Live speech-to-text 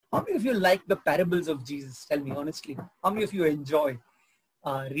How many of you like the parables of Jesus? Tell me honestly. How many of you enjoy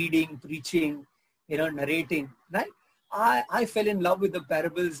reading, preaching, narrating, right? I fell in love with the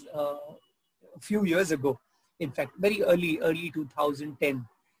parables a few years ago. In fact, very early 2010.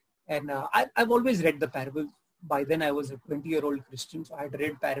 And I've always read the parables. By then I was a 20-year-old Christian, so I had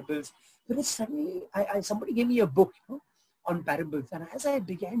read parables. But suddenly somebody gave me a book on parables. And as I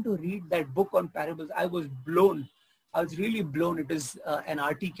began to read that book on parables, I was blown. I was really blown. It is an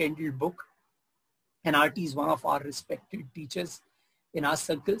R.T. Kendall book. And R.T. is one of our respected teachers in our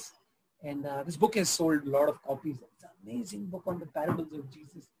circles. And this book has sold a lot of copies. It's an amazing book on the parables of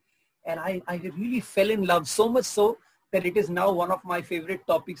Jesus. And I really fell in love, so much so that it is now one of my favorite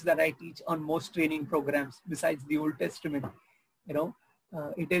topics that I teach on most training programs besides the Old Testament.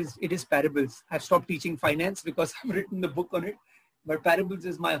 It is parables. I've stopped teaching finance because I've written the book on it. But parables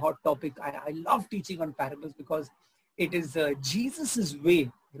is my hot topic. I love teaching on parables because it is Jesus's way,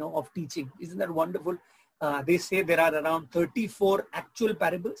 of teaching. Isn't that wonderful? They say there are around 34 actual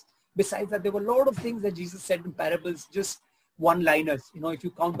parables. Besides that, there were a lot of things that Jesus said in parables, just one-liners. If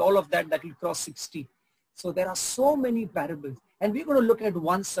you count all of that, that will cross 60. So there are so many parables. And we're going to look at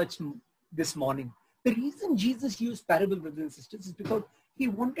one such this morning. The reason Jesus used parables, brothers and sisters, is because he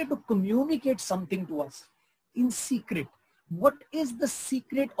wanted to communicate something to us in secret. What is the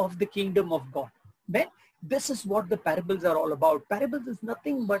secret of the kingdom of God? Then this is what the parables are all about. Parables is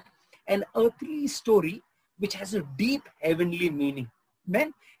nothing but an earthly story which has a deep heavenly meaning.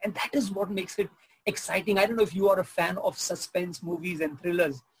 Amen? And that is what makes it exciting. I don't know if you are a fan of suspense movies and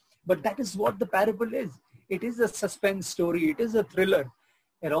thrillers, but that is what the parable is. It is a suspense story. It is a thriller.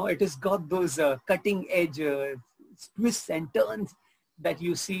 It has got those cutting edge twists and turns that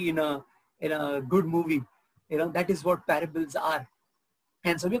you see in a good movie. That is what parables are.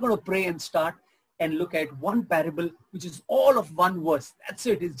 And so we're going to pray and start and look at one parable, which is all of one verse. That's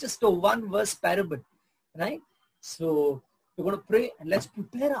it. It's just a one verse parable, right? So we're going to pray and let's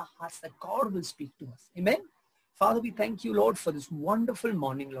prepare our hearts that God will speak to us. Amen. Father, we thank you, Lord, for this wonderful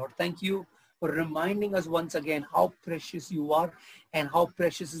morning, Lord. Thank you for reminding us once again how precious you are and how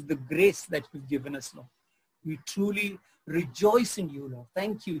precious is the grace that you've given us, Lord. We truly rejoice in you, Lord.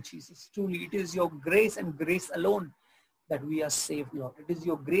 Thank you, Jesus. Truly, it is your grace and grace alone that we are saved, Lord. It is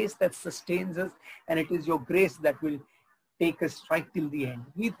your grace that sustains us, and it is your grace that will take us right till the end.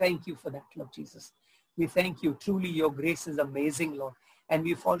 We thank you for that, Lord Jesus. We thank you. Truly, your grace is amazing, Lord. And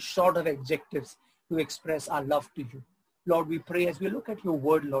we fall short of adjectives to express our love to you. Lord, we pray as we look at your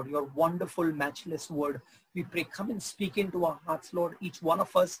word, Lord, your wonderful, matchless word. We pray, come and speak into our hearts, Lord, each one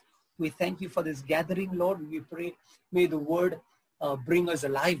of us. We thank you for this gathering, Lord. We pray, may the word bring us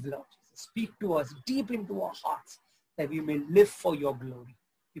alive, Lord. Speak to us deep into our hearts that we may live for your glory.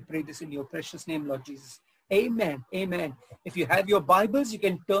 We pray this in your precious name, Lord Jesus. Amen. Amen. If you have your Bibles, you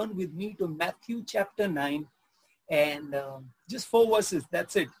can turn with me to Matthew chapter 9 and just 4 verses.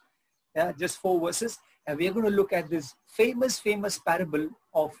 That's it. Yeah, just 4 verses. And we're going to look at this famous parable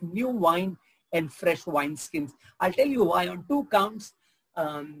of new wine and fresh wineskins. I'll tell you why. On 2 counts,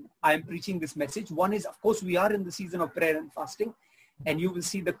 I'm preaching this message. One is, of course, we are in the season of prayer and fasting, and you will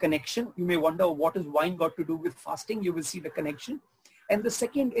see the connection. You may wonder, what has wine got to do with fasting? You will see the connection. And the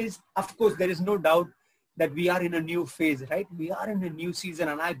second is, of course, there is no doubt that we are in a new phase, right? We are in a new season,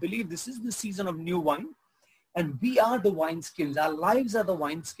 and I believe this is the season of new wine, and we are the wineskins. Our lives are the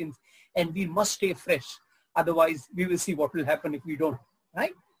wineskins, and we must stay fresh. Otherwise, we will see what will happen if we don't,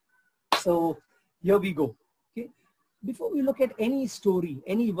 right? So here we go. Okay. Before we look at any story,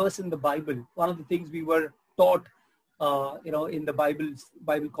 any verse in the Bible, one of the things we were taught, in the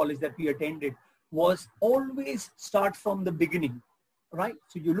Bible college that we attended was always start from the beginning, right?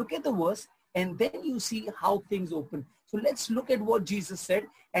 So you look at the verse and then you see how things open. So let's look at what Jesus said,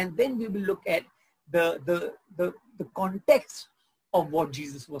 and then we will look at the context of what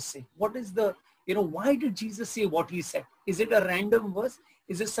Jesus was saying. What is the, why did Jesus say what he said? Is it a random verse?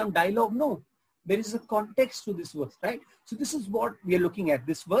 Is it some dialogue? No. There is a context to this verse, right? So this is what we are looking at,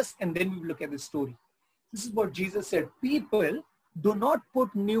 this verse, and then we will look at the story. This is what Jesus said. People do not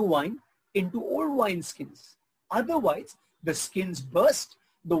put new wine into old wineskins. Otherwise, the skins burst,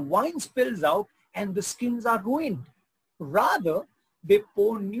 the wine spills out, and the skins are ruined. Rather, they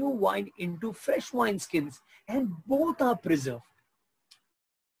pour new wine into fresh wineskins, and both are preserved.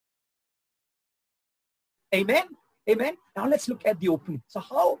 Amen? Amen? Now let's look at the opening. So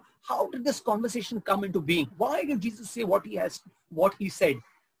how did this conversation come into being? Why did Jesus say what he said?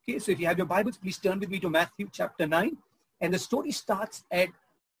 Okay, so if you have your Bibles, please turn with me to Matthew chapter 9. And the story starts at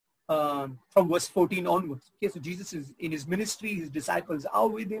from verse 14 onwards. Okay, so Jesus is in his ministry, his disciples are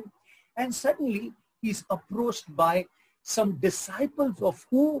with him, and suddenly he's approached by some disciples of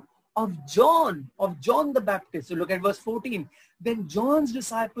who? Of John the Baptist. So look at verse 14. Then John's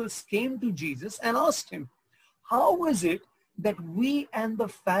disciples came to Jesus and asked him, how is it that we and the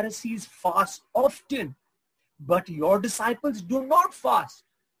Pharisees fast often, but your disciples do not fast?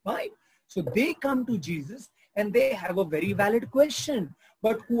 Right? So they come to Jesus and they have a very valid question.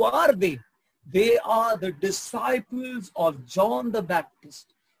 But who are they? They are the disciples of John the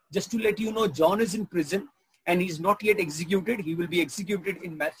Baptist. Just to let you know, John is in prison and he's not yet executed. He will be executed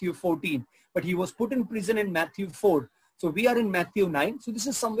in Matthew 14. But he was put in prison in Matthew 4. So we are in Matthew 9. So this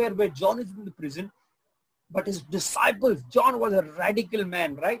is somewhere where John is in the prison. But his disciples, John was a radical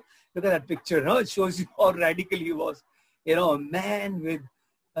man, right? Look at that picture. Huh? It shows you how radical he was. You know, a man with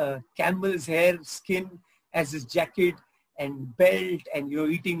camel's hair skin as his jacket and belt and, you know,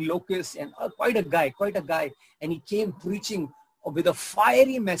 eating locusts, and quite a guy. And he came preaching with a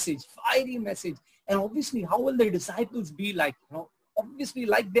fiery message. And obviously, how will the disciples be like? You know, obviously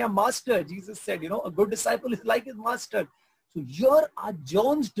like their master. Jesus said, you know, a good disciple is like his master. So here are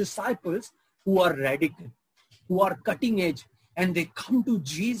John's disciples who are radical, who are cutting edge, and they come to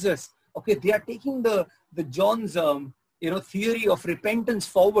Jesus. Okay, they are taking the John's theory of repentance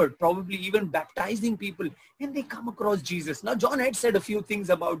forward, probably even baptizing people, and they come across Jesus. Now, John had said a few things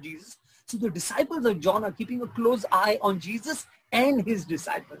about Jesus. So the disciples of John are keeping a close eye on Jesus and his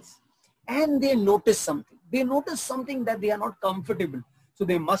disciples. And they notice something. They notice something that they are not comfortable. So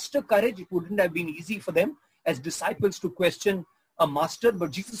they muster courage. It wouldn't have been easy for them as disciples to question a master,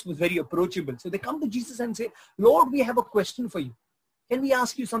 but Jesus was very approachable. So they come to Jesus and say, Lord, we have a question for you. Can we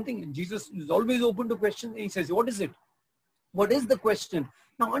ask you something? And Jesus is always open to questions. And he says, what is it? What is the question?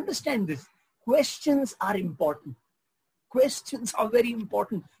 Now understand this. Questions are important. Questions are very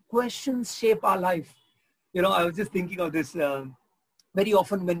important. Questions shape our life. You know, I was just thinking of this. Very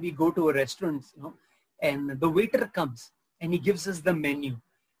often when we go to a restaurant, you know, and the waiter comes and he gives us the menu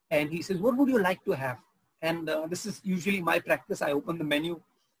and he says, what would you like to have? And this is usually my practice. I open the menu,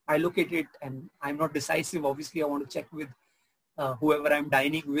 I look at it, and I'm not decisive. Obviously, I want to check with whoever I'm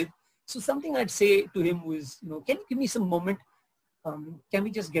dining with. So something I'd say to him was, you know, can you give me some moment? Can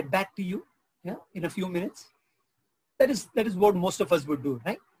we just get back to you, in a few minutes? That is what most of us would do,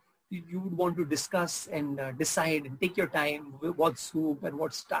 right? You would want to discuss and decide and take your time. What soup and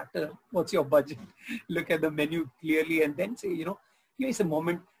what starter? What's your budget? Look at the menu clearly and then say, you know, give me some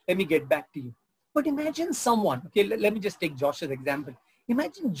moment. Let me get back to you. But imagine someone, okay, let me just take Josh as an example.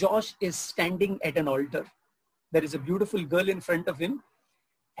 Imagine Josh is standing at an altar. There is a beautiful girl in front of him.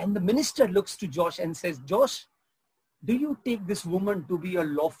 And the minister looks to Josh and says, Josh, do you take this woman to be a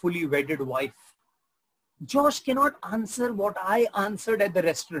lawfully wedded wife? Josh cannot answer what I answered at the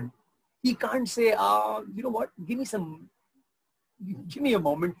restaurant. He can't say, you know what, give me a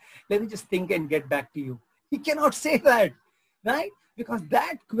moment. Let me just think and get back to you. He cannot say that, right? Because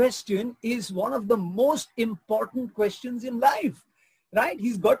that question is one of the most important questions in life, right?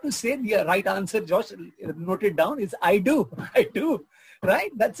 He's got to say the right answer. Josh, note it down, is I do,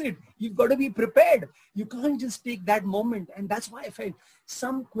 right? That's it. You've got to be prepared. You can't just take that moment. And that's why I felt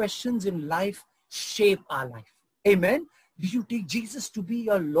some questions in life shape our life. Amen. Do you take Jesus to be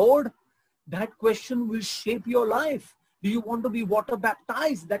your Lord? That question will shape your life. Do you want to be water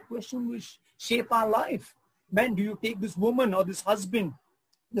baptized? That question will shape our life. Man, do you take this woman or this husband,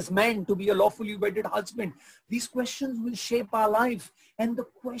 this man to be a lawfully wedded husband? These questions will shape our life. And the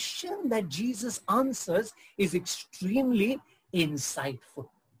question that Jesus answers is extremely insightful.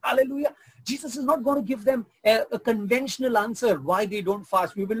 Hallelujah. Jesus is not going to give them a conventional answer why they don't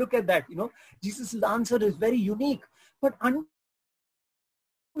fast. We will look at that. You know, Jesus' answer is very unique. But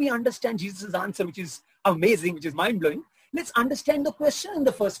we understand Jesus' answer, which is amazing, which is mind-blowing. Let's understand the question in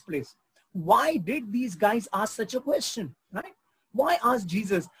the first place. Why did these guys ask such a question, right? Why ask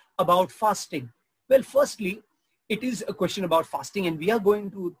Jesus about fasting? Well, firstly, it is a question about fasting, and we are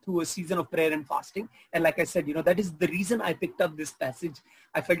going through a season of prayer and fasting. And like I said, you know, that is the reason I picked up this passage.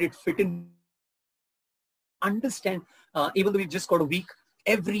 I felt it fit in. Understand, even though we've just got a week,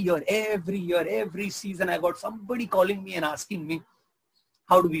 every year, every season, I got somebody calling me and asking me,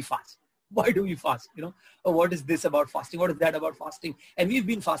 how do we fast? Why do we fast? You know, what is this about fasting? What is that about fasting? And we've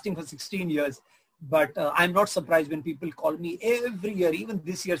been fasting for 16 years. But I'm not surprised when people call me every year. Even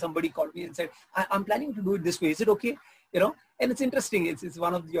this year, somebody called me and said, I'm planning to do it this way. Is it okay? You know, and it's interesting. It's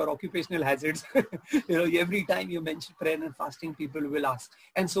one of your occupational hazards. You know, every time you mention prayer and fasting, people will ask.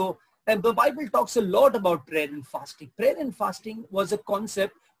 And so, and the Bible talks a lot about prayer and fasting. Prayer and fasting was a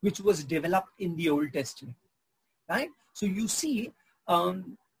concept which was developed in the Old Testament, right? So you see,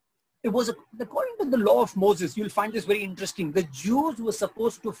 it was according to the law of Moses. You'll find this very interesting. The Jews were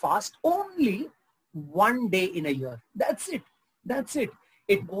supposed to fast only one day in a year. That's it. That's it.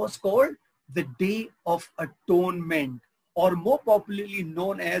 It was called the Day of Atonement, or more popularly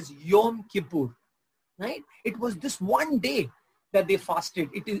known as Yom Kippur, right? It was this one day that they fasted.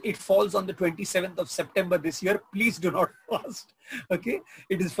 It falls on the 27th of September this year. Please do not fast, okay?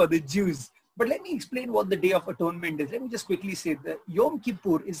 It is for the Jews. But let me explain what the Day of Atonement is. Let me just quickly say that Yom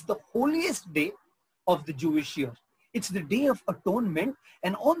Kippur is the holiest day of the Jewish year. It's the Day of Atonement,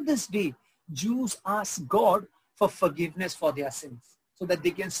 and on this day, Jews ask God for forgiveness for their sins so that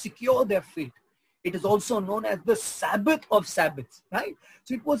they can secure their faith. It is also known as the Sabbath of Sabbaths, right?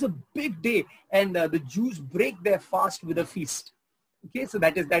 So it was a big day, and the Jews break their fast with a feast. Okay, so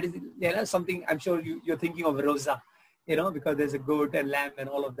that is something I'm sure you're thinking of Rosa, because there's a goat and lamb and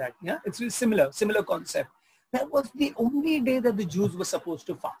all of that. Yeah, it's similar concept. That was the only day that the Jews were supposed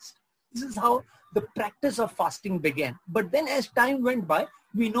to fast. This is how the practice of fasting began. But then as time went by,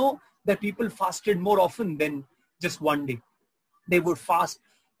 we know that people fasted more often than just one day. They would fast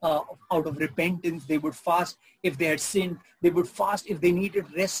out of repentance. They would fast if they had sinned. They would fast if they needed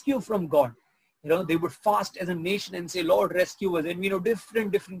rescue from God. They would fast as a nation and say, Lord, rescue us. And we know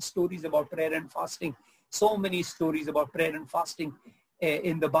different stories about prayer and fasting. So many stories about prayer and fasting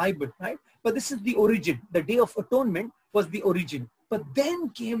in the Bible, right? But this is the origin. The Day of Atonement was the origin. But then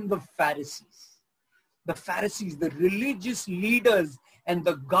came the Pharisees. The Pharisees, the religious leaders and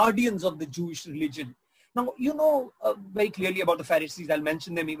the guardians of the Jewish religion. Now, you know very clearly about the Pharisees. I'll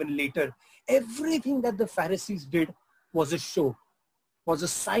mention them even later. Everything that the Pharisees did was a show, was a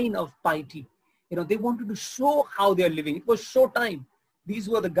sign of piety. They wanted to show how they're living. It was show time. These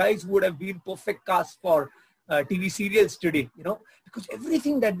were the guys who would have been perfect cast for TV serials today, because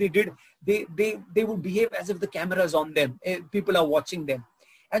everything that they did, they would behave as if the camera is on them. People are watching them.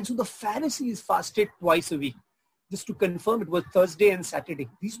 And so the Pharisees fasted twice a week. Just to confirm, it was Thursday and Saturday.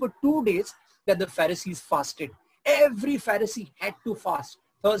 These were 2 days that the Pharisees fasted. Every Pharisee had to fast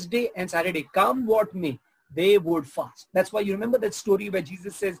Thursday and Saturday. Come what may, they would fast. That's why you remember that story where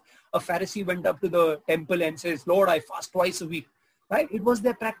Jesus says a Pharisee went up to the temple and says, Lord, I fast twice a week. Right? It was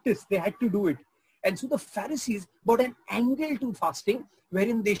their practice. They had to do it. And so the Pharisees brought an angle to fasting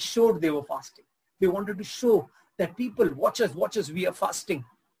wherein they showed they were fasting. They wanted to show that people, watch us, we are fasting.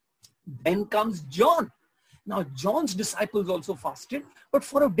 Then comes John. Now, John's disciples also fasted, but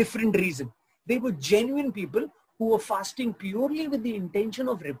for a different reason. They were genuine people who were fasting purely with the intention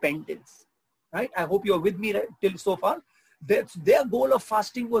of repentance. Right? I hope you're with me till so far. Their goal of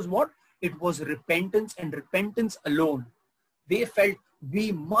fasting was what? It was repentance, and repentance alone. They felt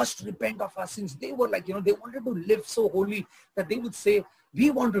we must repent of our sins. They were like, they wanted to live so holy that they would say, we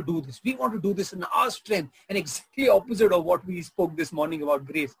want to do this. We want to do this in our strength. And exactly opposite of what we spoke this morning about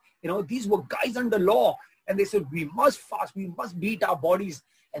grace. These were guys under law. And they said, we must fast. We must beat our bodies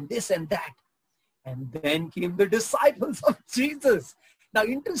and this and that. And then came the disciples of Jesus. Now,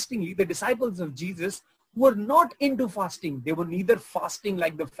 interestingly, the disciples of Jesus were not into fasting. They were neither fasting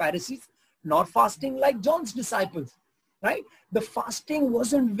like the Pharisees, nor fasting like John's disciples. Right? The fasting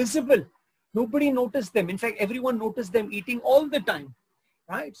wasn't visible. Nobody noticed them. In fact, everyone noticed them eating all the time.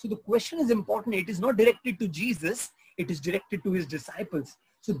 Right? So the question is important. It is not directed to Jesus. It is directed to his disciples.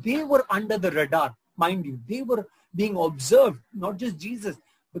 So they were under the radar, mind you. They were being observed, not just Jesus,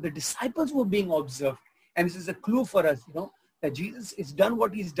 but the disciples were being observed. And this is a clue for us, that Jesus has done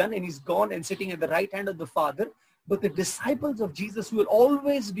what he's done and he's gone and sitting at the right hand of the Father. But the disciples of Jesus will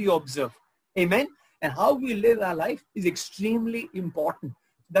always be observed. Amen? And how we live our life is extremely important.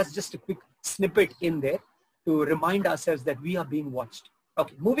 That's just a quick snippet in there to remind ourselves that we are being watched.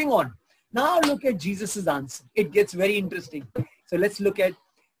 Okay, moving on. Now look at Jesus's answer. It gets very interesting. So let's look at,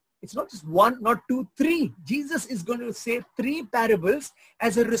 it's not just one, not two, three. Jesus is going to say 3 parables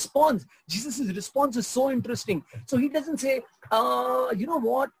as a response. Jesus's response is so interesting. So he doesn't say, you know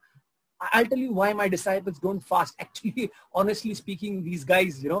what? I'll tell you why my disciples don't fast. Actually, honestly speaking, these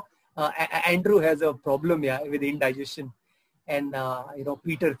guys, Andrew has a problem with indigestion. And,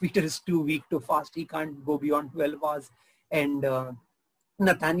 Peter is too weak to fast. He can't go beyond 12 hours. And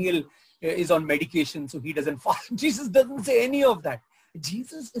Nathaniel is on medication, so he doesn't fast. Jesus doesn't say any of that.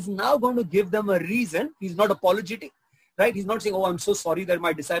 Jesus is now going to give them a reason. He's not apologetic, right? He's not saying, oh, I'm so sorry that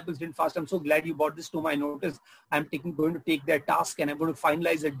my disciples didn't fast. I'm so glad you brought this to my notice. I'm going to take their task and I'm going to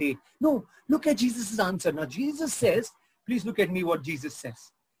finalize a day. No, look at Jesus' answer. Now, Jesus says, please look at me what Jesus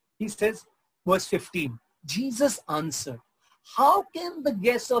says. He says, verse 15, Jesus answered, how can the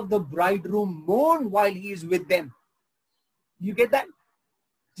guests of the bridegroom mourn while he is with them? You get that?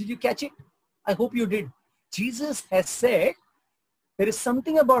 Did you catch it? I hope you did. Jesus has said, there is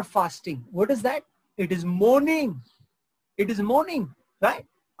something about fasting. What is that? It is mourning. It is mourning, right?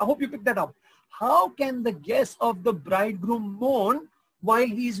 I hope you picked that up. how can the guests of the bridegroom mourn while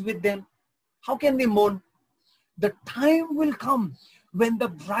he is with them? How can they mourn? The time will come when the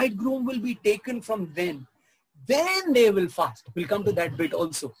bridegroom will be taken from them. Then they will fast. We'll come to that bit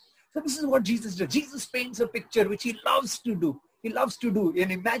also. So this is what Jesus does. Jesus paints a picture which he loves to do. He loves to do an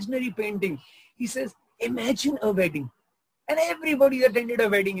imaginary painting. He says, imagine a wedding. And everybody attended a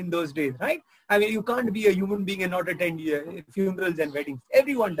wedding in those days, right? I mean, you can't be a human being and not attend funerals and weddings.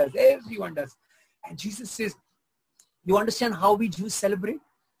 Everyone does. Everyone does. And Jesus says, you understand how we Jews celebrate?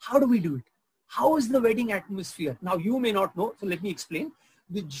 How do we do it? How is the wedding atmosphere? Now, you may not know, so let me explain.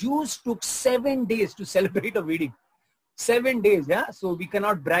 The Jews took 7 days to celebrate a wedding. 7 days, yeah? So we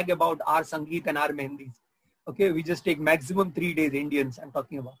cannot brag about our Sangeet and our Mehendis. Okay, we just take maximum 3 days, Indians I'm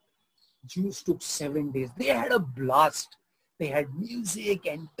talking about. Jews took 7 days. They had a blast. They had music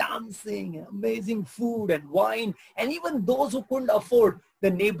and dancing, and amazing food and wine. And even those who couldn't afford, the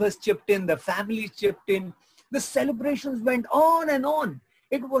neighbors chipped in, the families chipped in. The celebrations went on and on.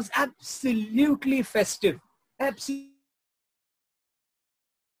 It was absolutely festive. Absolutely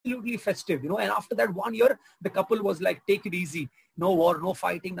festive, and after that 1 year, the couple was like, take it easy. No war, no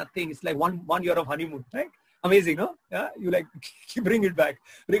fighting, nothing. It's like one year of honeymoon, right? Amazing, no? Yeah, you like bring it back,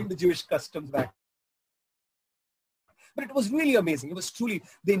 bring the Jewish customs back. But it was really amazing. It was truly,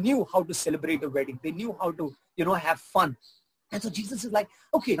 they knew how to celebrate a wedding. They knew how to, have fun. And so Jesus is like,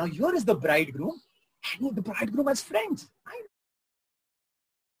 okay, now here is the bridegroom. And the bridegroom has friends. Right?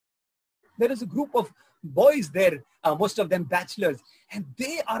 There is a group of boys there, most of them bachelors, and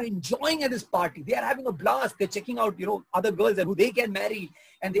they are enjoying at this party. They are having a blast. They're checking out, other girls and who they can marry,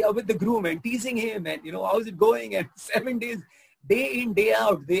 and they are with the groom and teasing him and, how's it going? And 7 days, day in, day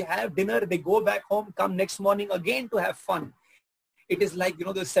out, they have dinner, they go back home, come next morning again to have fun. It is like,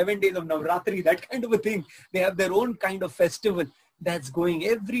 the 7 days of Navratri, that kind of a thing. They have their own kind of festival that's going.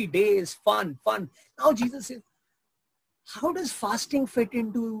 Every day is fun. Now Jesus says, how does fasting fit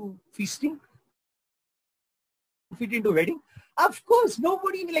into feasting? Fit into wedding? Of course,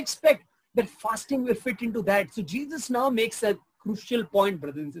 nobody will expect that fasting will fit into that. So Jesus now makes a crucial point,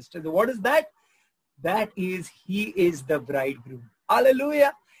 brothers and sisters. What is that? That is, he is the bridegroom.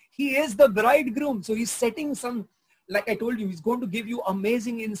 Hallelujah. He is the bridegroom. So he's setting some, like I told you, he's going to give you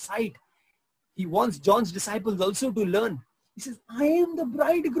amazing insight. He wants John's disciples also to learn. He says, I am the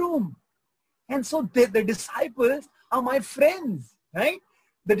bridegroom. And so the disciples are my friends, right?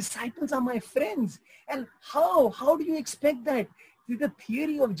 The disciples are my friends. And how do you expect that? See, the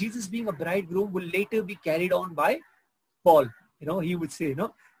theory of Jesus being a bridegroom will later be carried on by Paul. He would say,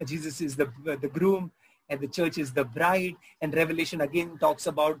 Jesus is the groom and the church is the bride. And Revelation again talks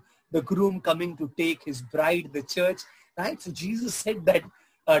about the groom coming to take his bride, the church, right? So Jesus set that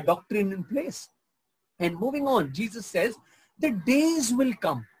doctrine in place. And moving on, Jesus says, the days will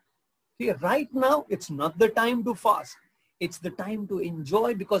come. Okay, right now, it's not the time to fast. It's the time to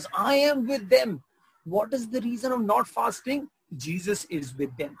enjoy because I am with them. What is the reason of not fasting? Jesus is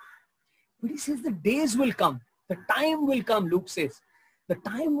with them. But he says the days will come. The time will come, Luke says. The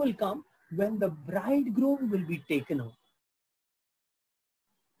time will come when the bridegroom will be taken out.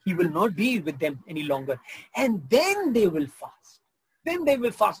 He will not be with them any longer. And then they will fast. Then they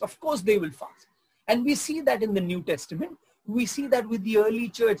will fast. Of course they will fast. And we see that in the New Testament. We see that with the early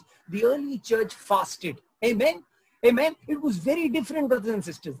church. The early church fasted. Amen. Amen. It was very different, brothers and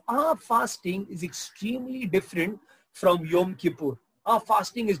sisters. Our fasting is extremely different from Yom Kippur. Our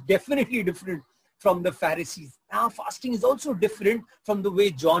fasting is definitely different from the Pharisees. Our fasting is also different from the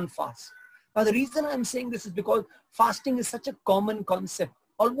way John fasts. Now, the reason I'm saying this is because fasting is such a common concept.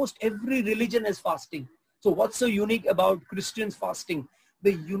 Almost every religion has fasting. So what's so unique about Christians fasting?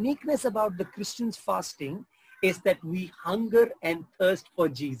 The uniqueness about the Christians fasting is that we hunger and thirst for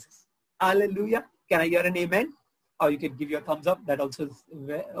Jesus. Hallelujah. Can I hear an amen? Or you can give your thumbs up. That also is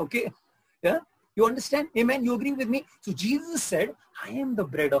okay. Yeah. You understand? Amen. You agree with me? So Jesus said, I am the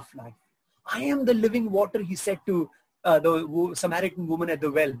bread of life. I am the living water, he said to the Samaritan woman at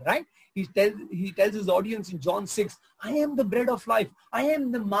the well, right? He tells his audience in John 6, I am the bread of life. I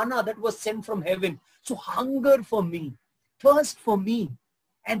am the manna that was sent from heaven. So hunger for me, thirst for me.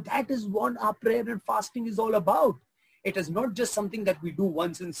 And that is what our prayer and fasting is all about. It is not just something that we do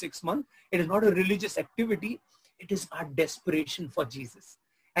once in 6 months. It is not a religious activity. It is our desperation for Jesus.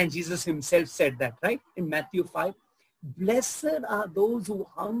 And Jesus himself said that, right? In Matthew 5, blessed are those who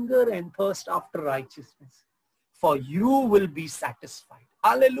hunger and thirst after righteousness, for you will be satisfied.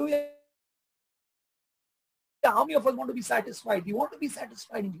 Hallelujah. How many of us want to be satisfied? You want to be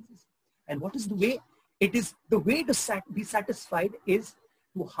satisfied in Jesus. And what is the way? It is the way to be satisfied is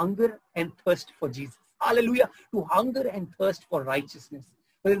to hunger and thirst for Jesus. Hallelujah. To hunger and thirst for righteousness.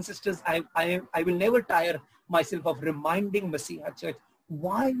 Brothers and sisters, I will never tire myself of reminding Messiah Church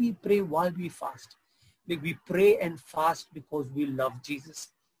why we pray while we fast. Like we pray and fast because we love Jesus.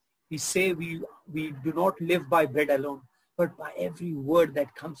 We say we do not live by bread alone, but by every word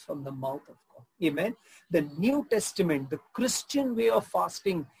that comes from the mouth of God. Amen. The New Testament, the Christian way of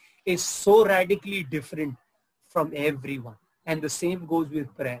fasting is so radically different from everyone. And the same goes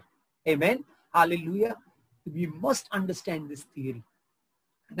with prayer. Amen. Hallelujah. We must understand this theory.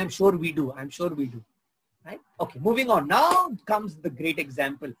 And I'm sure we do. I'm sure we do. Right? Okay, moving on. Now comes the great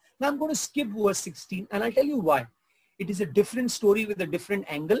example. Now I'm going to skip verse 16 and I'll tell you why. It is a different story with a different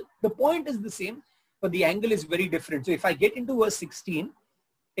angle. The point is the same, but the angle is very different. So if I get into verse 16,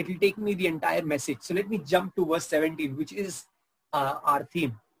 it will take me the entire message. So let me jump to verse 17, which is our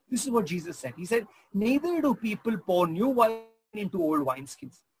theme. This is what Jesus said. He said, neither do people pour new wine into old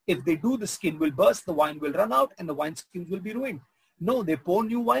wineskins. If they do, the skin will burst, the wine will run out, and the wineskins will be ruined. No, they pour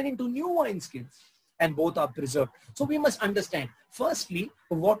new wine into new wineskins, and both are preserved. So we must understand, firstly,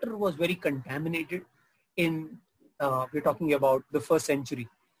 water was very contaminated in, we're talking about the first century.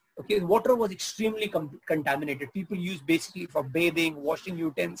 Okay, water was extremely contaminated. People used basically for bathing, washing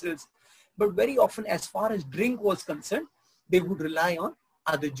utensils, but very often as far as drink was concerned, they would rely on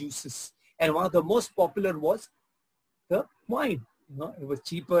other juices. And one of the most popular was the wine. You know, it was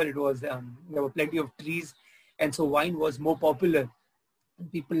cheaper, it was, there were plenty of trees, and so wine was more popular.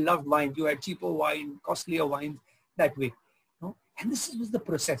 And people loved wine. You had cheaper wine, costlier wines that way. You know? And this was the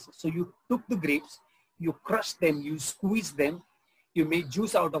process. So you took the grapes, you crushed them, you squeezed them, you made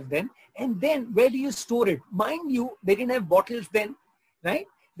juice out of them, and then where do you store it? Mind you, they didn't have bottles then, right?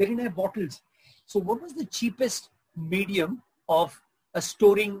 They didn't have bottles. So what was the cheapest medium of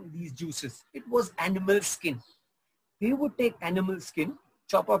storing these juices? It was animal skin. They would take animal skin,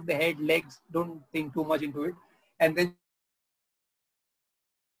 chop off the head, legs, don't think too much into it, and then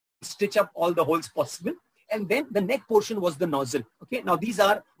stitch up all the holes possible. And then the neck portion was the nozzle. Okay, now these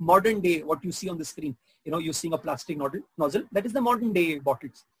are modern day, what you see on the screen. You know, you're seeing a plastic nozzle. That is the modern day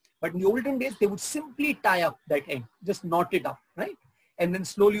bottles. But in the olden days, they would simply tie up that end, just knot it up, right? And then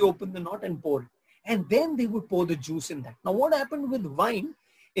slowly open the knot and pour it. And then they would pour the juice in that. Now what happened with wine,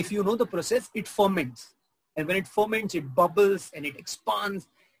 if you know the process, it ferments. And when it ferments, it bubbles and it expands.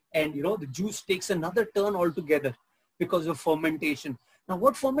 And you know, the juice takes another turn altogether because of fermentation. Now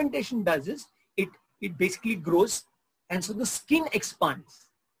what fermentation does is, it basically grows, and so the skin expands.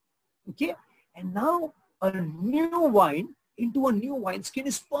 Okay, and now a new wine into a new wineskin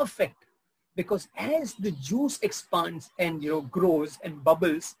is perfect, because as the juice expands and grows and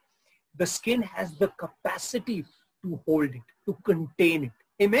bubbles, the skin has the capacity to hold it, to contain it.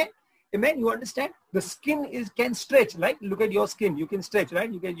 Amen. Amen. You understand? The skin can stretch. Like, look at your skin. You can stretch,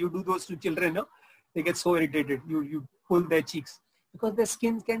 right? You do those to children. No? They get so irritated. You pull their cheeks because their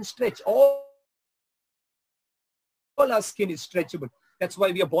skin can stretch. All our skin is stretchable. That's why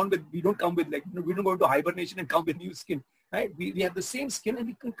we are born with, we don't come with we don't go into hibernation and come with new skin, right? We have the same skin and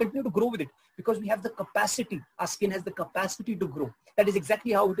we can continue to grow with it because we have the capacity. Our skin has the capacity to grow. That is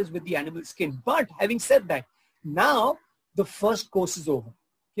exactly how it is with the animal skin. But having said that, now the first course is over.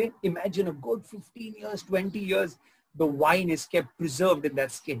 Okay, imagine a good 15 years, 20 years, the wine is kept preserved in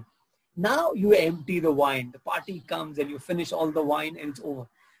that skin. Now you empty the wine, the party comes and you finish all the wine and it's over.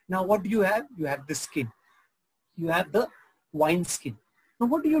 Now what do you have? You have the skin. You have the wine skin. Now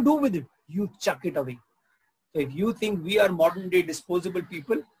what do you do with it? You chuck it away. So if you think we are modern day disposable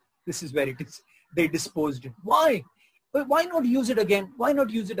people, this is where it is. They disposed it. Why? But why not use it again? Why not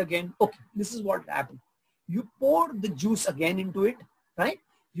use it again? Okay, this is what happened. You pour the juice again into it, right?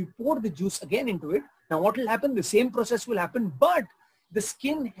 You pour the juice again into it. Now what will happen? The same process will happen, but the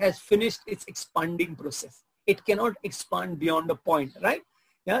skin has finished its expanding process. It cannot expand beyond a point, right?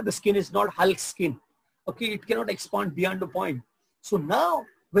 Yeah, the skin is not Hulk skin. Okay, it cannot expand beyond a point. So now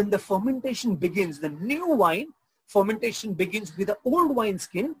when the fermentation begins, the new wine, fermentation begins with the old wine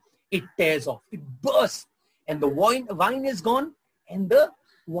skin, it tears off, it bursts, and the wine is gone and the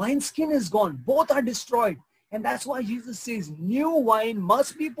wine skin is gone. Both are destroyed. And that's why Jesus says new wine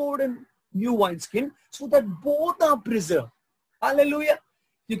must be poured in new wineskin so that both are preserved. Hallelujah.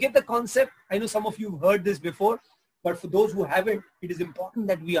 You get the concept? I know some of you have heard this before, but for those who haven't, it is important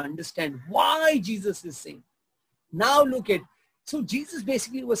that we understand why Jesus is saying. Now look at, so Jesus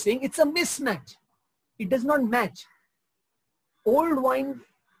basically was saying it's a mismatch. It does not match. Old wine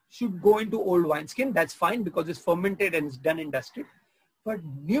should go into old wineskin. That's fine because it's fermented and it's done and dusted. But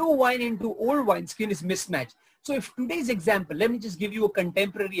new wine into old wineskin is mismatched. So if today's example, let me just give you a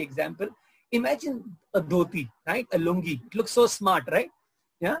contemporary example. Imagine a dhoti, right? A lungi. It looks so smart, right?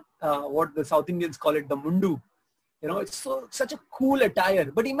 Yeah. What the South Indians call it, the mundu. It's such a cool attire.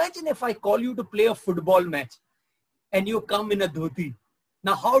 But imagine if I call you to play a football match and you come in a dhoti.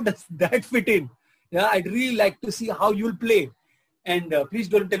 Now, how does that fit in? Yeah, I'd really like to see how you'll play. And please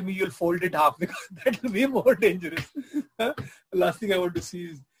don't tell me you'll fold it half, because that will be more dangerous. The last thing I want to see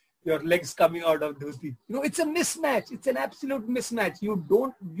is your legs coming out of dhoti. It's a mismatch. It's an absolute mismatch. You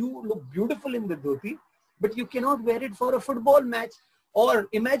look beautiful in the dhoti, but you cannot wear it for a football match. Or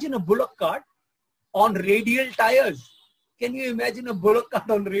imagine a bullock cart on radial tires. Can you imagine a bullock cart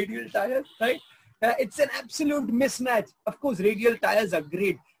on radial tires, right? It's an absolute mismatch. Of course, radial tires are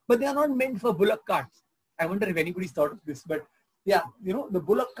great, but they are not meant for bullock carts. I wonder if anybody's thought of this, but yeah, the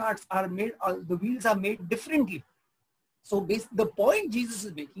bullock carts are made, the wheels are made differently. So the point Jesus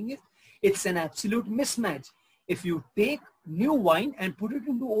is making is, it's an absolute mismatch. If you take new wine and put it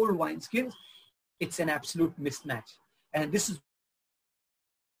into old wineskins, it's an absolute mismatch. And this is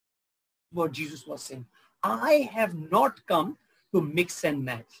what Jesus was saying. I have not come to mix and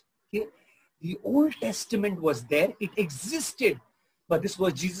match. Okay? The Old Testament was there. It existed. But this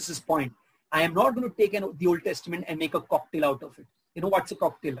was Jesus's point. I am not going to take the Old Testament and make a cocktail out of it. You know what's a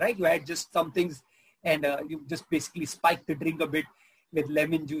cocktail, right? You add just some things and you just basically spike the drink a bit with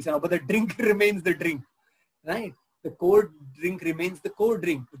lemon juice. But the drink remains the drink, right? The core drink remains the core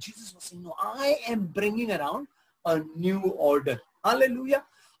drink. But Jesus was saying, no, I am bringing around a new order. Hallelujah.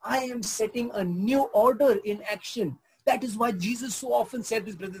 I am setting a new order in action. That is why Jesus so often said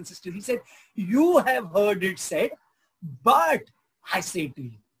this, brothers and sisters. He said, you have heard it said, but I say to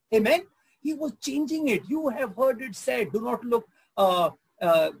you. Amen. He was changing it. You have heard it said, do not look,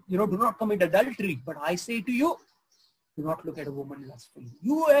 do not commit adultery. But I say to you, do not look at a woman lustfully.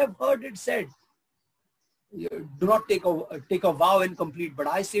 You have heard it said, do not take a vow incomplete. But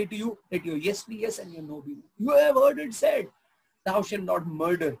I say to you, let your yes be yes and your no be no. You have heard it said, thou shalt not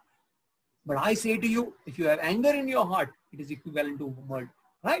murder. But I say to you, if you have anger in your heart, it is equivalent to murder.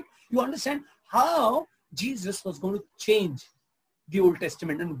 Right? You understand how Jesus was going to change the Old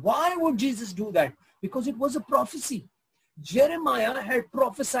Testament. And why would Jesus do that? Because it was a prophecy. Jeremiah had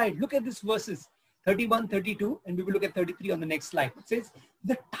prophesied. Look at these verses, 31, 32, and we will look at 33 on the next slide. It says,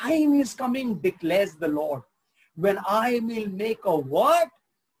 the time is coming, declares the Lord, when I will make a what?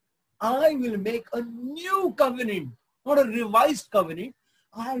 I will make a new covenant, not a revised covenant.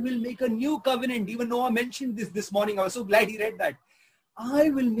 I will make a new covenant. Even Noah mentioned this morning. I was so glad he read that. I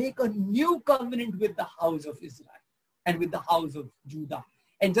will make a new covenant with the house of Israel and with the house of Judah.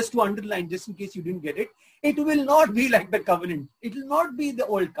 And just to underline, just in case you didn't get it, it will not be like the covenant. It will not be the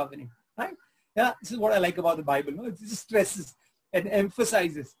old covenant, right? Yeah, this is what I like about the Bible. No? It just stresses and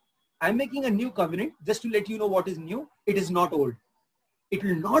emphasizes. I'm making a new covenant just to let you know what is new. It is not old. It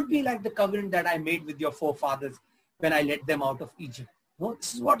will not be like the covenant that I made with your forefathers when I led them out of Egypt. No,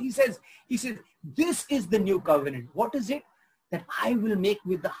 this is what he says. He says, this is the new covenant. What is it? That I will make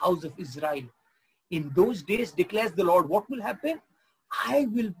with the house of Israel. In those days, declares the Lord, what will happen? I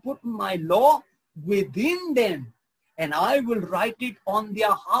will put my law within them and I will write it on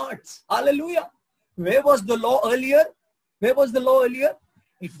their hearts. Hallelujah. Where was the law earlier? Where was the law earlier?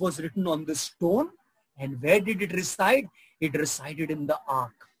 It was written on the stone. And where did it reside? It resided in the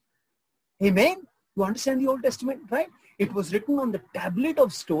ark. Amen. You understand the Old Testament, right? It was written on the tablet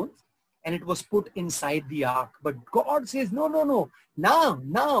of stones and it was put inside the ark. But God says, no.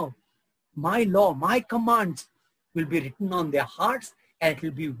 Now, my law, my commands will be written on their hearts and it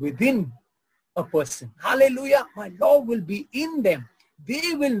will be within a person. Hallelujah. My law will be in them.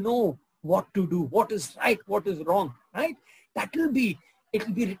 They will know what to do, what is right, what is wrong, right? It will be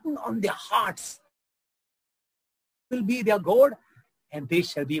written on their hearts. It will be their God and they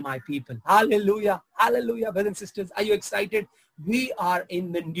shall be my people. Hallelujah. Hallelujah, brothers and sisters. Are you excited? We are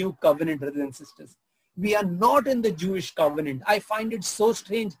in the new covenant, brothers and sisters. We are not in the Jewish covenant. I find it so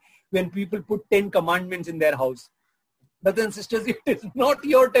strange when people put 10 commandments in their house. Brothers and sisters, it is not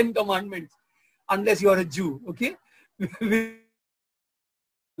your 10 commandments unless you are a Jew, okay?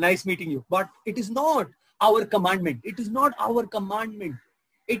 Nice meeting you. But it is not our commandment. It is not our commandment.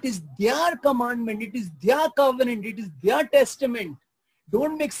 It is their commandment. It is their covenant. It is their testament.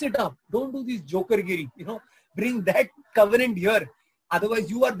 Don't mix it up. Don't do this jokergiri. Bring that covenant here.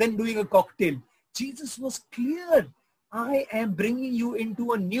 Otherwise, you are then doing a cocktail. Jesus was clear. I am bringing you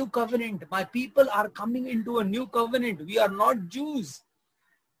into a new covenant. My people are coming into a new covenant. We are not Jews.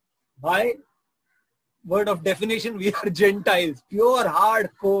 By word of definition, we are Gentiles. Pure,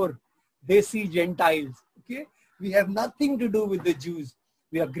 hardcore, desi Gentiles. Okay? We have nothing to do with the Jews.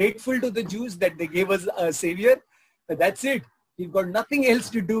 We are grateful to the Jews that they gave us a savior. But that's it. We've got nothing else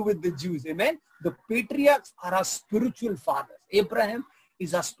to do with the Jews. Amen. The patriarchs are our spiritual fathers. Abraham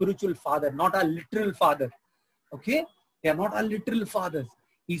is our spiritual father, not our literal father. Okay? They are not our literal fathers.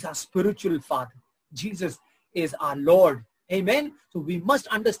 He's our spiritual father. Jesus is our Lord. Amen? So we must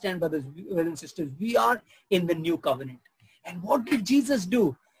understand, brothers and sisters, we are in the new covenant. And what did Jesus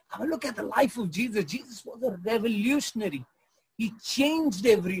do? Have a look at the life of Jesus. Jesus was a revolutionary. He changed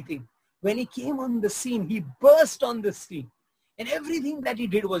everything. When he came on the scene, he burst on the scene. And everything that he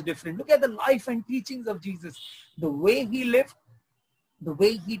did was different. Look at the life and teachings of Jesus. The way he lived, the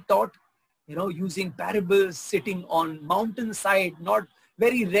way he taught, using parables, sitting on mountainside. Not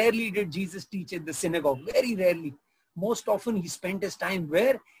very rarely did Jesus teach in the synagogue. Very rarely. Most often he spent his time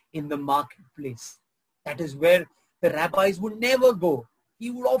where? In the marketplace. That is where the rabbis would never go. He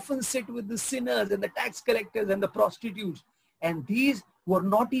would often sit with the sinners and the tax collectors and the prostitutes. And these were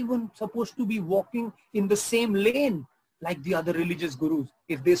not even supposed to be walking in the same lane like the other religious gurus.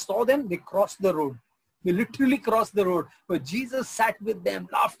 If they saw them, they crossed the road. They literally crossed the road. But Jesus sat with them,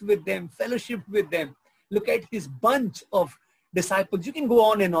 laughed with them, fellowshiped with them. Look at his bunch of disciples. You can go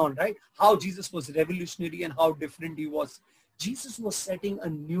on and on, right? How Jesus was revolutionary and how different he was. Jesus was setting a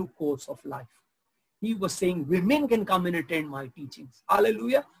new course of life. He was saying, women can come and attend my teachings.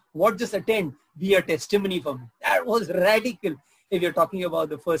 Hallelujah. What just attend? Be a testimony for me. That was radical if you're talking about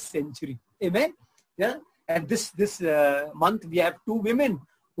the first century. Amen. Yeah. And this month we have 2 women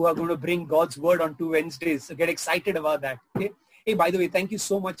who are going to bring God's word on 2 Wednesdays. So get excited about that. Okay. Hey, by the way, thank you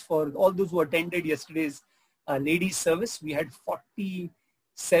so much for all those who attended yesterday's ladies service. We had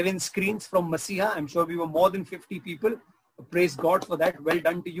 47 screens from Masiha. I'm sure we were more than 50 people. Praise God for that. Well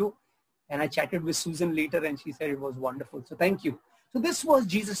done to you. And I chatted with Susan later and she said it was wonderful. So thank you. So this was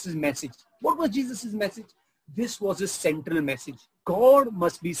Jesus's message. What was Jesus's message? This was his central message. God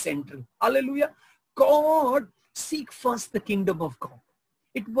must be central. Hallelujah. God, seek first the kingdom of God.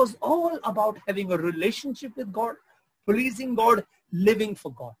 It was all about having a relationship with God, pleasing God, living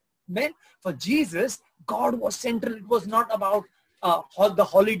for God. Amen. For Jesus, God was central. It was not about the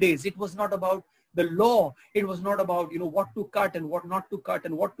holidays. It was not about the law. It was not about, what to cut and what not to cut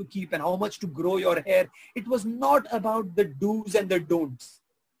and what to keep and how much to grow your hair. It was not about the do's and the don'ts.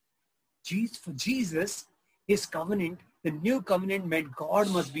 For Jesus, his covenant, the new covenant meant God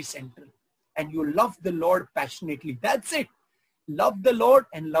must be central. And you love the Lord passionately. That's it. Love the Lord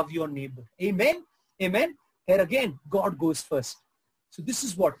and love your neighbor. Amen. Amen. Here again, God goes first. So this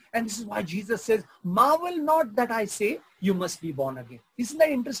is what, and this is why Jesus says, marvel not that I say you must be born again. Isn't that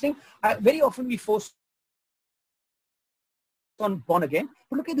interesting? Very often we force on born again.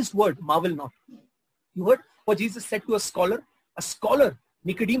 But look at this word, marvel not. You heard what Jesus said to a scholar? A scholar,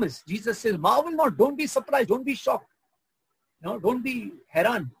 Nicodemus. Jesus says, marvel not, don't be surprised, don't be shocked. Don't be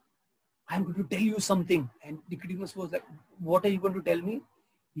haran. I'm going to tell you something. And Nicodemus was like, what are you going to tell me?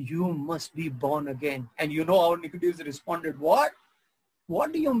 You must be born again. And you know how Nicodemus responded, what?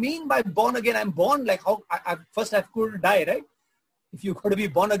 What do you mean by born again? I'm born like how first I could die, right? If you're going to be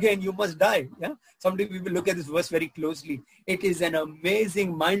born again, you must die. Yeah. Someday we will look at this verse very closely. It is an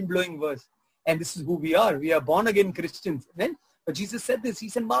amazing, mind-blowing verse. And this is who we are. We are born again Christians. Then, but Jesus said this. He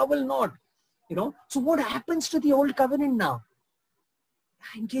said, marvel not. So what happens to the old covenant now?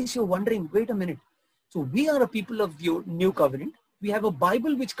 In case you're wondering, wait a minute. So we are a people of the new covenant. We have a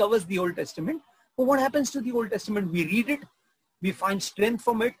Bible which covers the Old Testament. But what happens to the Old Testament? We read it. We find strength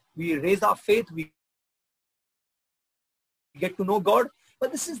from it. We raise our faith. We get to know God.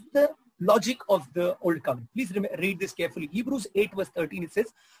 But this is the logic of the Old Covenant. Please read this carefully. Hebrews 8 verse 13, it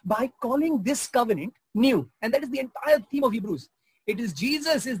says, by calling this covenant new. And that is the entire theme of Hebrews. It is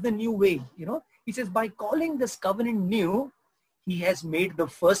Jesus is the new way. He says, by calling this covenant new, he has made the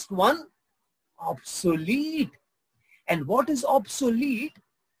first one obsolete. And what is obsolete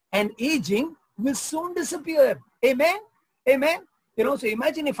and aging will soon disappear. Amen. Amen. So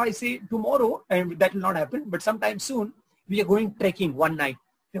imagine if I say tomorrow, and that will not happen, but sometime soon, we are going trekking one night.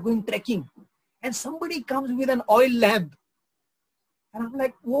 We are going trekking. And somebody comes with an oil lamp. And I'm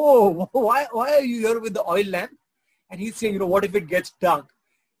like, whoa, why are you here with the oil lamp? And he's saying, what if it gets dark?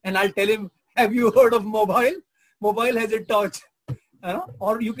 And I'll tell him, have you heard of mobile? Mobile has a torch.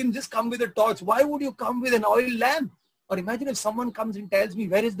 Or you can just come with a torch. Why would you come with an oil lamp? Or imagine if someone comes and tells me,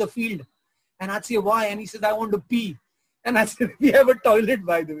 where is the field? And I'd say, why? And he says, I want to pee. And I said, we have a toilet,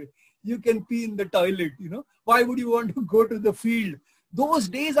 by the way. You can pee in the toilet, Why would you want to go to the field? Those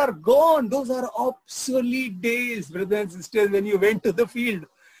days are gone. Those are obsolete days, brothers and sisters, when you went to the field.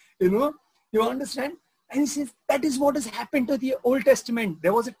 You understand? And he says, that is what has happened to the Old Testament.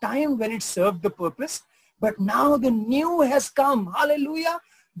 There was a time when it served the purpose, but now the new has come. Hallelujah.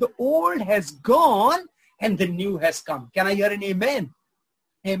 The old has gone and the new has come. Can I hear an amen?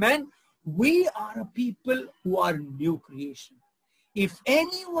 Amen. We are a people who are new creation. If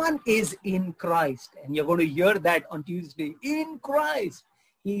anyone is in Christ, and you're going to hear that on Tuesday, in Christ,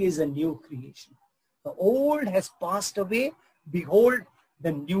 he is a new creation. The old has passed away. Behold,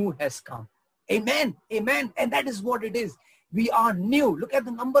 the new has come. Amen. Amen. And that is what it is. We are new. Look at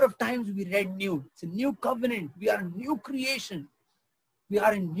the number of times we read new. It's a new covenant. We are a new creation. We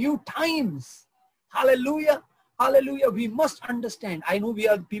are in new times. Hallelujah. Hallelujah. We must understand. I know we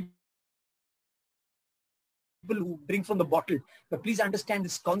are people who drink from the bottle, but please understand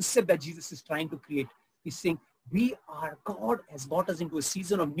this concept that Jesus is trying to create. He's saying, God has got us into a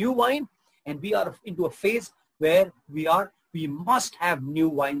season of new wine, and we are into a phase where we must have new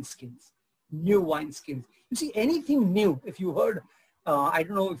wineskins. New wineskins. You see, anything new, if you heard, I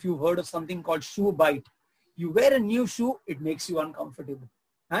don't know if you've heard of something called shoe bite. You wear a new shoe, it makes you uncomfortable,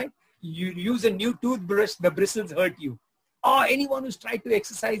 right? You use a new toothbrush, the bristles hurt you. Or anyone who's tried to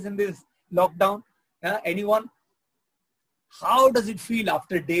exercise in this lockdown, anyone? How does it feel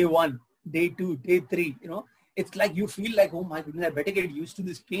after day 1, day 2, day 3? It's like you feel like, oh my goodness, I better get used to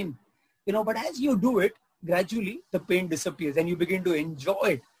this pain. But as you do it, gradually the pain disappears and you begin to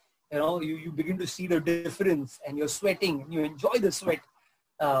enjoy it. You begin to see the difference, and you're sweating and you enjoy the sweat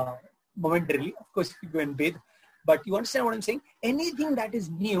momentarily. Of course, you go and bathe. But you understand what I'm saying? Anything that is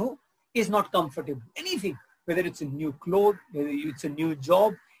new is not comfortable. Anything, whether it's a new clothes, whether it's a new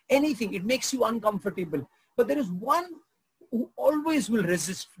job, anything, it makes you uncomfortable. But there is one who always will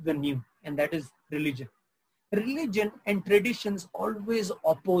resist the new, and that is religion. Religion and traditions always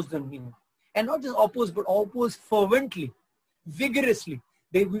oppose the new. And not just oppose, but oppose fervently, vigorously.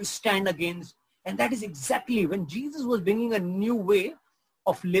 They will stand against. And that is exactly when Jesus was bringing a new way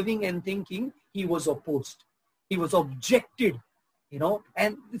of living and thinking, he was opposed. He was objected,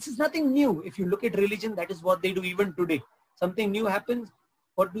 and this is nothing new. If you look at religion, that is what they do even today. Something new happens.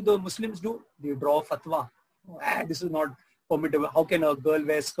 What do the Muslims do? They draw a fatwa. This is not permissible. How can a girl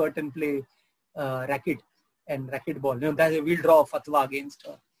wear skirt and play racket and racquetball? We'll draw a fatwa against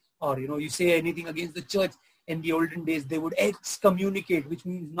her. Or, you say anything against the church. In the olden days, they would excommunicate, which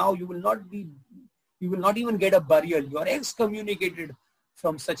means now you will not even get a burial. You are excommunicated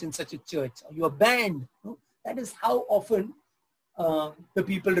from such and such a church. You are banned. That is how often the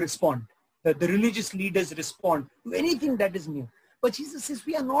people respond. The religious leaders respond to anything that is new. But Jesus says,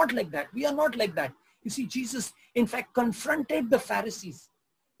 we are not like that. We are not like that. You see, Jesus, in fact, confronted the Pharisees.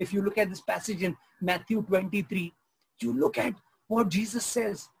 If you look at this passage in Matthew 23, you look at what Jesus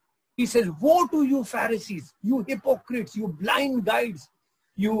says. He says, woe to you Pharisees, you hypocrites, you blind guides,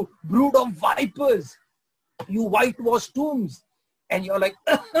 you brood of vipers, you whitewashed tombs. And you're like,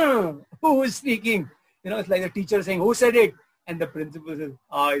 who is speaking? It's like the teacher saying, who said it? And the principal says,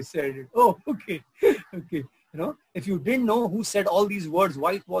 I said it. Oh, okay. Okay. If you didn't know who said all these words,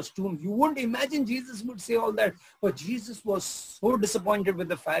 whitewashed tombs, you wouldn't imagine Jesus would say all that. But Jesus was so disappointed with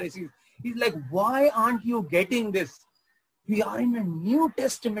the Pharisees. He's like, why aren't you getting this? We are in a New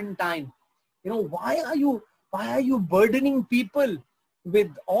Testament time. Why are you burdening people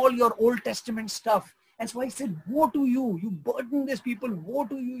with all your Old Testament stuff? That's why he said, woe to you. You burden these people. Woe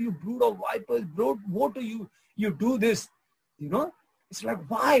to you, you brood of vipers. Woe to you. You do this. It's like,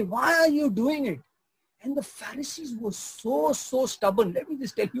 why? Why are you doing it? And the Pharisees were so stubborn. Let me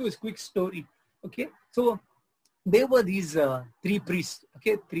just tell you a quick story. Okay. So there were these 3 priests.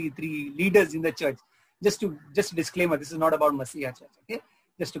 Okay. Three leaders in the church. Just disclaimer, this is not about Messiah Church. Okay.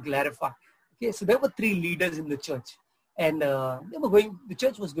 Just to clarify. Okay. So there were 3 leaders in the church. And the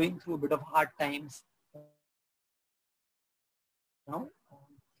church was going through a bit of hard times.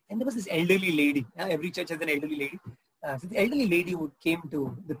 And there was this elderly lady. Every church has an elderly lady. So the elderly lady who came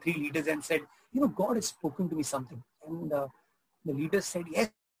to the 3 leaders and said, God has spoken to me something. And the leaders said, yes.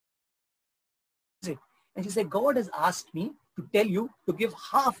 And she said, God has asked me to tell you to give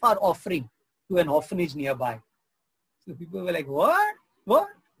half our offering to an orphanage nearby. So people were like, what? What?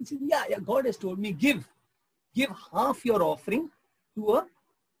 He said, yeah, God has told me, give half your offering to an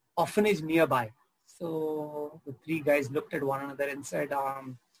orphanage nearby. So the 3 guys looked at one another and said, are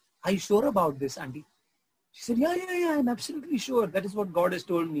you sure about this, auntie? She said, yeah, I'm absolutely sure. That is what God has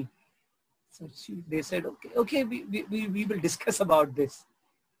told me. So they said, okay, we will discuss about this.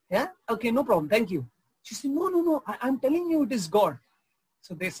 Yeah, okay, no problem, thank you. She said, no, I'm telling you it is God.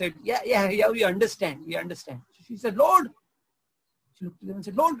 So they said, yeah, we understand. She said, Lord. She looked at them and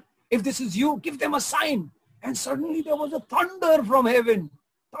said, Lord, if this is you, give them a sign. And suddenly there was a thunder from heaven.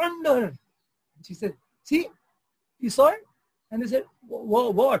 Thunder. And she said, see, you saw it? And they said,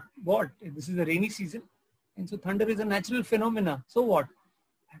 what? This is a rainy season. And so thunder is a natural phenomena. So what?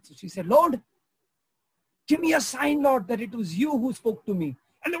 And so she said, Lord, give me a sign, Lord, that it was you who spoke to me.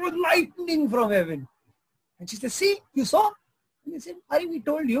 And there was lightning from heaven. And she said, see, you saw? And they said, we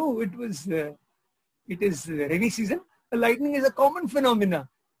told you it is rainy season. The lightning is a common phenomena.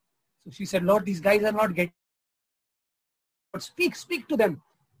 So she said, Lord, these guys are not getting. But speak to them.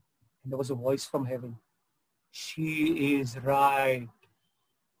 And there was a voice from heaven. She is right.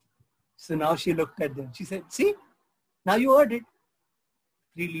 So now she looked at them. She said, see, now you heard it.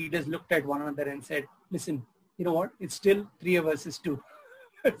 Three leaders looked at one another and said, listen, you know what? It's still 3 versus 2.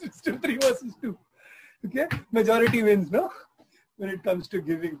 It's still 3 versus 2. Okay? Majority wins, no? When it comes to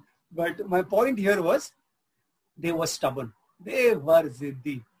giving. But my point here was, they were stubborn. They were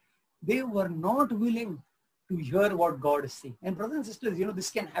ziddi. They were not willing to hear what God is saying. And brothers and sisters, this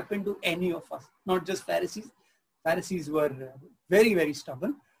can happen to any of us, not just Pharisees. Pharisees were very, very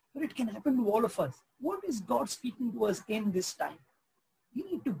stubborn, but it can happen to all of us. What is God speaking to us in this time? You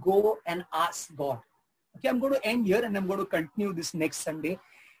need to go and ask God. Okay, I'm going to end here and I'm going to continue this next Sunday,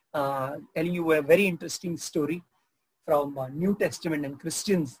 telling you a very interesting story from New Testament and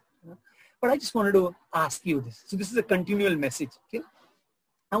Christians. But I just wanted to ask you this. So this is a continual message. Okay,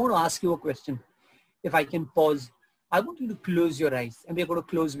 I want to ask you a question. If I can pause, I want you to close your eyes. And we're going to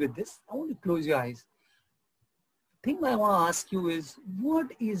close with this. I want you to close your eyes. The thing I want to ask you is, what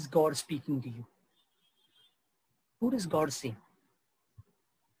is God speaking to you? What is God saying?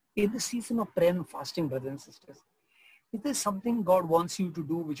 In the season of prayer and fasting, brothers and sisters, is there something God wants you to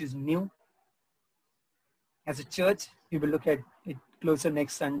do which is new? As a church, we will look at it closer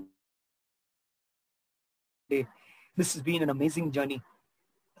next Sunday. This has been an amazing journey.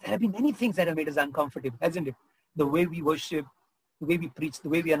 There have been many things that have made us uncomfortable, hasn't it? The way we worship, the way we preach, the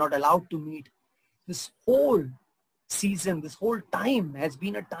way we are not allowed to meet. This whole season, this whole time has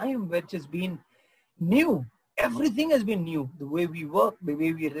been a time which has been new. Everything has been new. The way we work, the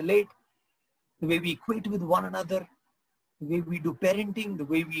way we relate, the way we equate with one another, the way we do parenting, the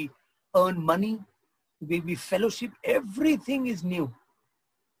way we earn money, the way we fellowship, everything is new.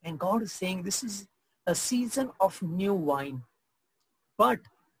 And God is saying this is a season of new wine. But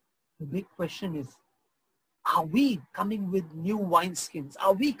the big question is, are we coming with new wineskins?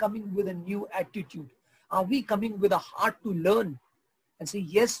 Are we coming with a new attitude? Are we coming with a heart to learn and say,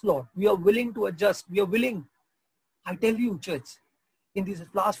 yes, Lord, we are willing to adjust. We are willing. I tell you, church, in these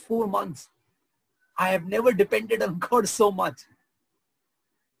last 4 months, I have never depended on God so much.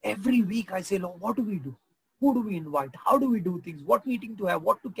 Every week I say, Lord, what do we do? Who do we invite? How do we do things? What meeting to have?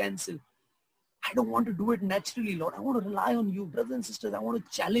 What to cancel? I don't want to do it naturally, Lord. I want to rely on you. Brothers and sisters, I want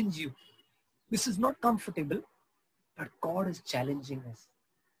to challenge you. This is not comfortable, but God is challenging us.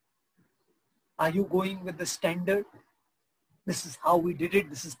 Are you going with the standard? This is how we did it.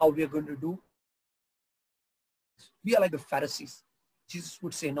 This is how we are going to do. We are like the Pharisees. Jesus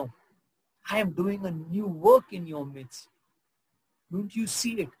would say, no, I am doing a new work in your midst. Don't you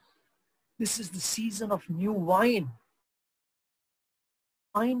see it? This is the season of new wine.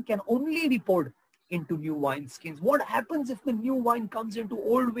 Wine can only be poured into new wineskins. What happens if the new wine comes into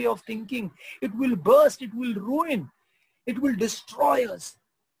old way of thinking? It will burst. It will ruin. It will destroy us.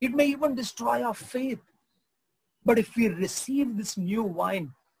 It may even destroy our faith. But if we receive this new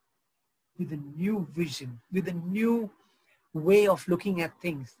wine with a new vision, with a new way of looking at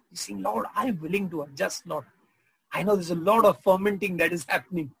things, you see, Lord, I'm willing to adjust, Lord. I know there's a lot of fermenting that is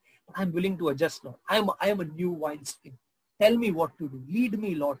happening, but I'm willing to adjust, Lord. I am a new wineskin. Tell me what to do. Lead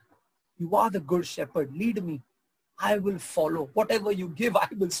me, Lord. You are the good shepherd. Lead me. I will follow. Whatever you give, I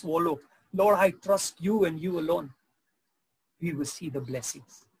will swallow. Lord, I trust you and you alone. We will see the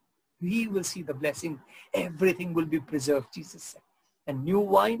blessings. We will see the blessing. Everything will be preserved, Jesus said. The new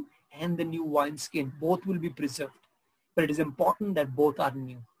wine and the new wineskin, both will be preserved. But it is important that both are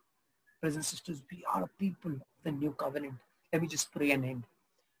new. Brothers and sisters, we are a people of the new covenant. Let me just pray and end.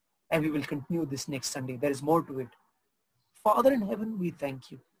 And we will continue this next Sunday. There is more to it. Father in heaven, we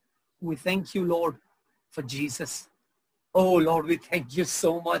thank you. We thank you, Lord, for Jesus. Oh, Lord, we thank you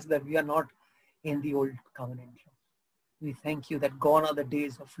so much that we are not in the old covenant. We thank you that gone are the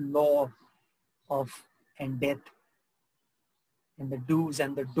days of law, and death, and the do's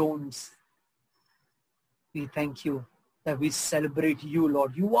and the don'ts. We thank you that we celebrate you,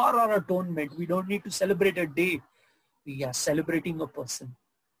 Lord. You are our atonement. We don't need to celebrate a day. We are celebrating a person.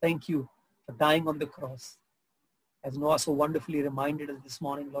 Thank you for dying on the cross. As Noah so wonderfully reminded us this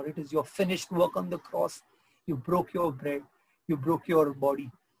morning, Lord, it is your finished work on the cross. You broke your bread, you broke your body,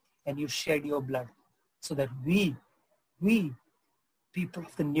 and you shed your blood so that we, people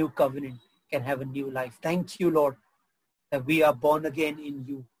of the new covenant, can have a new life. Thank you, Lord, that we are born again in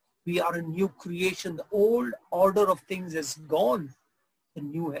you. We are a new creation. The old order of things is gone. The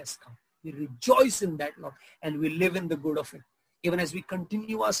new has come. We rejoice in that, Lord, and we live in the good of it. Even as we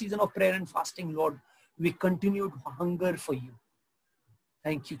continue our season of prayer and fasting, Lord, we continue to hunger for you.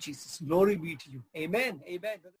 Thank you, Jesus. Glory be to you. Amen. Amen.